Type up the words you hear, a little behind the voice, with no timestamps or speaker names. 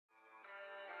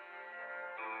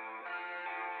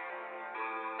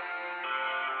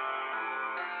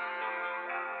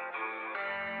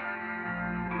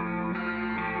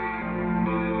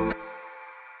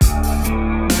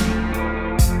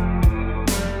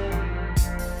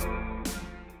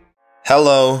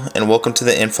Hello and welcome to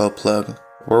the Info Plug,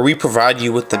 where we provide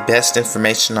you with the best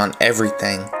information on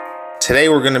everything. Today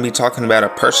we're going to be talking about a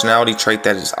personality trait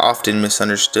that is often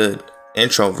misunderstood,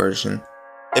 introversion.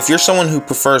 If you're someone who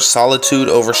prefers solitude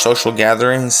over social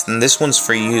gatherings, then this one's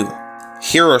for you.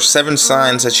 Here are 7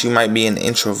 signs that you might be an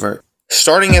introvert.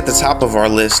 Starting at the top of our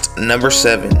list, number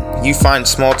 7, you find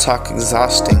small talk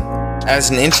exhausting.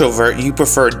 As an introvert, you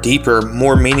prefer deeper,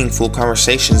 more meaningful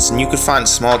conversations, and you could find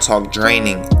small talk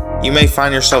draining. You may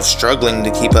find yourself struggling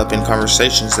to keep up in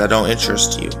conversations that don't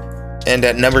interest you. And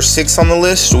at number 6 on the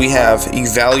list, we have you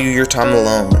value your time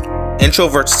alone.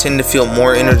 Introverts tend to feel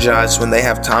more energized when they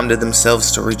have time to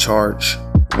themselves to recharge.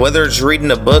 Whether it's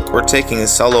reading a book or taking a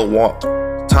solo walk,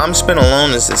 time spent alone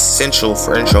is essential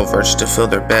for introverts to feel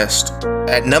their best.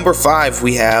 At number 5,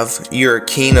 we have you're a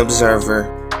keen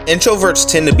observer. Introverts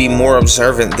tend to be more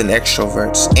observant than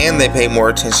extroverts, and they pay more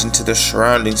attention to their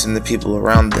surroundings and the people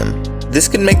around them. This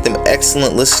can make them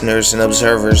excellent listeners and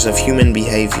observers of human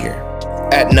behavior.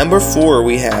 At number 4,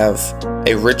 we have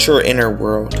a richer inner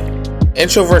world.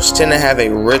 Introverts tend to have a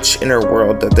rich inner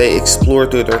world that they explore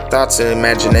through their thoughts and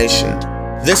imagination.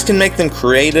 This can make them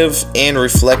creative and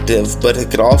reflective, but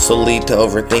it could also lead to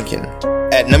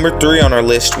overthinking. At number 3 on our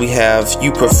list, we have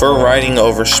you prefer writing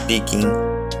over speaking.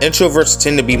 Introverts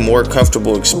tend to be more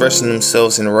comfortable expressing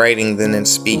themselves in writing than in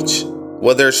speech.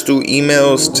 Whether it's through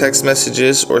emails, text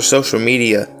messages, or social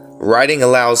media, writing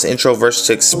allows introverts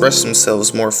to express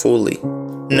themselves more fully.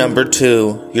 Number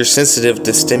 2, you're sensitive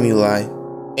to stimuli.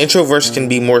 Introverts can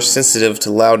be more sensitive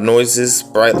to loud noises,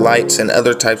 bright lights, and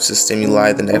other types of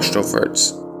stimuli than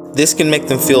extroverts. This can make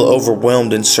them feel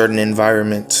overwhelmed in certain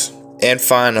environments. And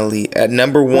finally, at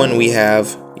number 1 we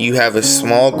have, you have a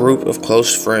small group of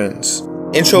close friends.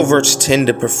 Introverts tend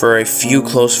to prefer a few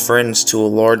close friends to a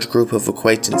large group of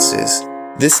acquaintances.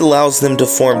 This allows them to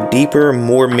form deeper,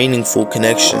 more meaningful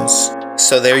connections.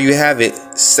 So there you have it,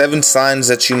 7 signs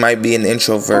that you might be an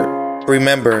introvert.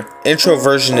 Remember,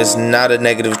 introversion is not a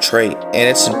negative trait, and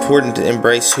it's important to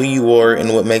embrace who you are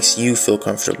and what makes you feel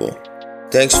comfortable.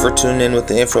 Thanks for tuning in with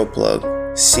the Info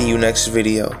Plug. See you next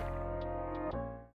video.